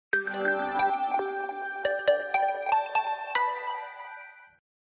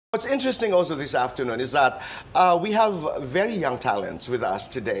what's interesting also this afternoon is that we have very young talents with us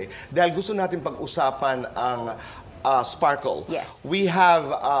today. Dahil gusto natin pag-usapan ang Sparkle. Yes. We have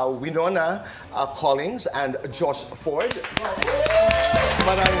Waynona Collings and Josh Ford.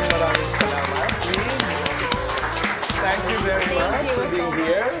 Maraming salamat. Thank you very much for being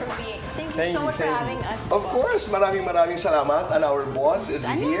here. Thank you so much for having us. Of course, maraming salamat. And our boss is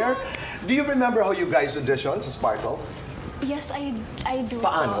here. Do you remember how you guys auditioned sa Sparkle? Yes, I do.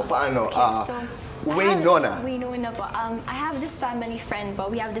 Paano? Okay, so, Waynona. Waynona po. I have this family friend po.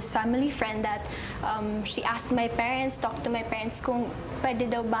 We have this family friend that she asked my parents, talked to my parents kung pwede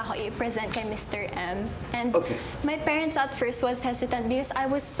daw ba ako i-present kay Mr. M. And my parents at first was hesitant because I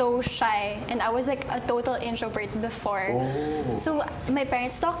was so shy and I was like a total introvert before. So my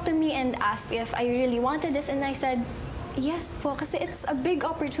parents talked to me and asked if I really wanted this, and I said, yes po, kasi it's a big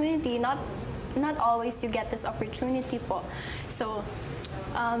opportunity. Not always you get this opportunity po. So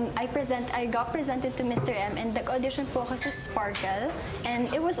I got presented to Mr. M and nag-audition po ako sa Sparkle, and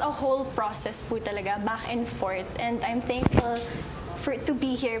it was a whole process po talaga, back and forth, and I'm thankful to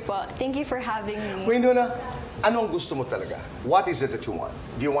be here po. Thank you for having me. Waynona, anong gusto mo talaga? What is it that you want?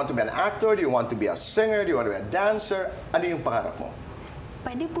 Do you want to be an actor? Do you want to be a singer? Do you want to be a dancer? Ano yung pangarap mo?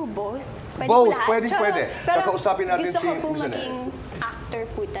 Pwede po both. Both? Pwede. Pero kakausapin natin gusto si ko po Miss maging actor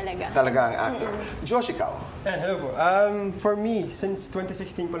po talaga. Talaga ang actor. Josh, ikaw? Hello po. For me, since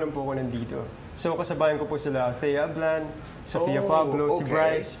 2016 pa lang po ako nandito. So kasabayan ko po sila Thea Ablan, Sofia Pablo, si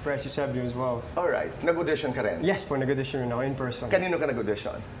Bryce Eusebio as well. Alright. Nag-audition ka rin? Yes po, nag-audition rin ako in person. Kanino ka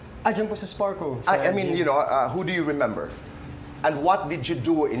nag-audition? Diyan po sa Sparkle. I mean, you know, who do you remember? And what did you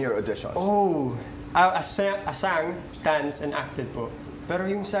do in your auditions? I sang, danced, and acted po. Pero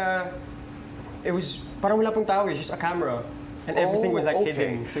yung it was, parang wala pong tao, it's just a camera. And everything was like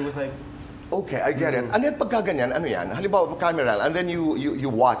hidden. So it was like... Okay, I get it. And then pagka ganyan, ano yan? Halimbawa, camera, and then you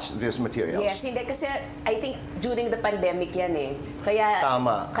watch these materials. Yes, hindi. Kasi I think during the pandemic yan eh.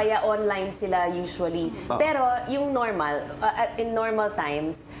 Kaya online sila usually. Pero yung normal, in normal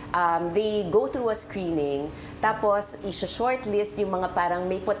times, they go through a screening, tapos i-shortlist yung mga parang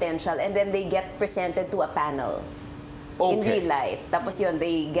may potential, and then they get presented to a panel. In real life. Tapos yun,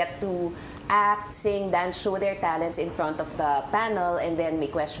 they get to act, sing, dance, show their talents in front of the panel, and then may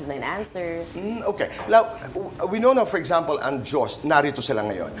question and answer. Okay. Now, we know na, for example, ang Josh, narito sila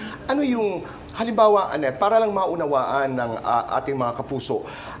ngayon. Ano yung, halimbawa, Annette, para lang maunawaan ng ating mga kapuso,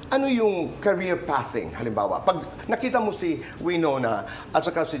 ano yung career pathing, halimbawa? Pag nakita mo si Waynona at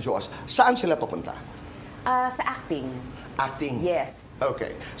saka si Josh, saan sila papunta? Sa acting. Acting? Yes.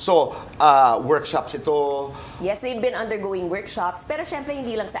 Okay. So, workshops ito? Yes, they've been undergoing workshops. Pero syempre,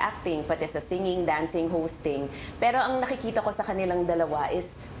 hindi lang sa acting, pati sa singing, dancing, hosting. Pero ang nakikita ko sa kanilang dalawa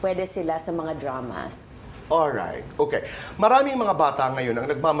is pwede sila sa mga dramas. Alright. Okay. Maraming mga bata ngayon ang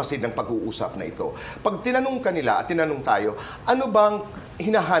nagmamasid ng pag-uusap na ito. Pag tinanong kanila at tinanong tayo, ano bang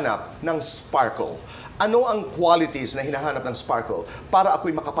hinahanap ng Sparkle? Ano ang qualities na hinahanap ng Sparkle para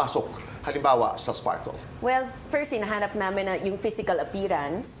ako'y makapasok, halimbawa, sa Sparkle? Well, first, hinahanap namin na yung physical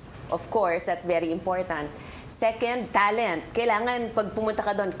appearance. Of course, that's very important. Second, talent. Kailangan, pag pumunta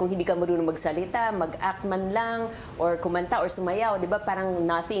ka doon, kung hindi ka marunong magsalita, mag-act man lang, or kumanta, or sumayaw, di ba? Parang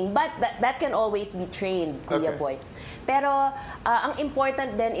nothing. But that can always be trained, Kuya Boy. Pero, ang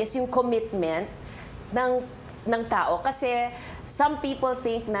important din is yung commitment ng tao. Kasi some people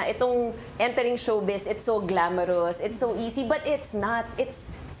think na itong entering showbiz, it's so glamorous, it's so easy, but it's not. It's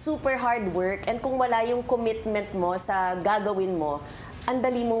super hard work. And kung wala yung commitment mo sa gagawin mo, ang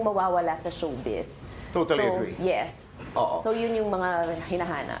dali mong mawawala sa showbiz. Totally agree. Yes. So yun yung mga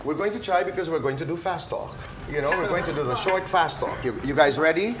hinahanap. We're going to try because we're going to do fast talk. You know, we're going to do the short fast talk. You guys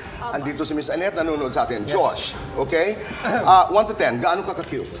ready? Andito si Miss Annette, nanonood sa atin. Josh, okay? 1 to 10, gaano ka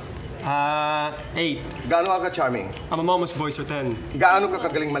ka-cute? 8. Gaano ka ka-charming? I'm a mama's boy, so 10. Gaano ka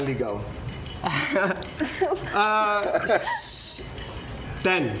kagaling manligaw?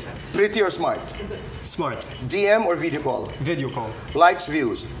 10. Pretty or smart? Smart. DM or video call? Video call. Likes,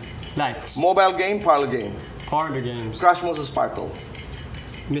 views? Likes. Mobile game, parlor game? Parlor games. Crush mo sa Sparkle?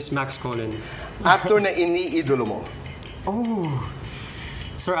 Miss Max Collins. Actor na iniidolo mo?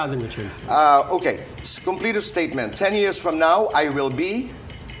 Sir Adam Richards. Okay, complete a statement. 10 years from now, I will be?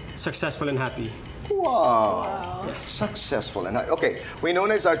 Successful and happy. Wow. Successful and happy. Okay,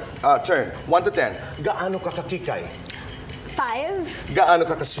 Waynona, it's our turn. 1 to 10. Gaano ka kakikay? 5. Gaano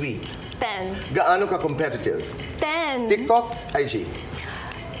ka ka-sweet? 10. Gaano ka competitive? 10. TikTok, IG?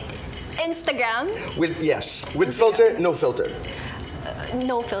 Instagram. With filter, no filter?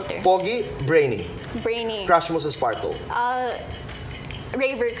 No filter. Pogi, brainy? Brainy. Crush mo sa Sparkle?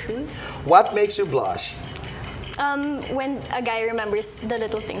 Raver Cruz. What makes you blush? When a guy remembers the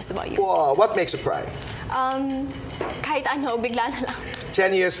little things about you. Wow, what makes you cry? Kahit ano, bigla na lang.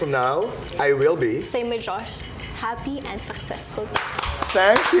 10 years from now, I will be... Same with Josh. Happy and successful.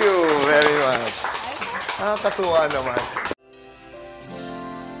 Thank you very much. Nakakatuwa naman.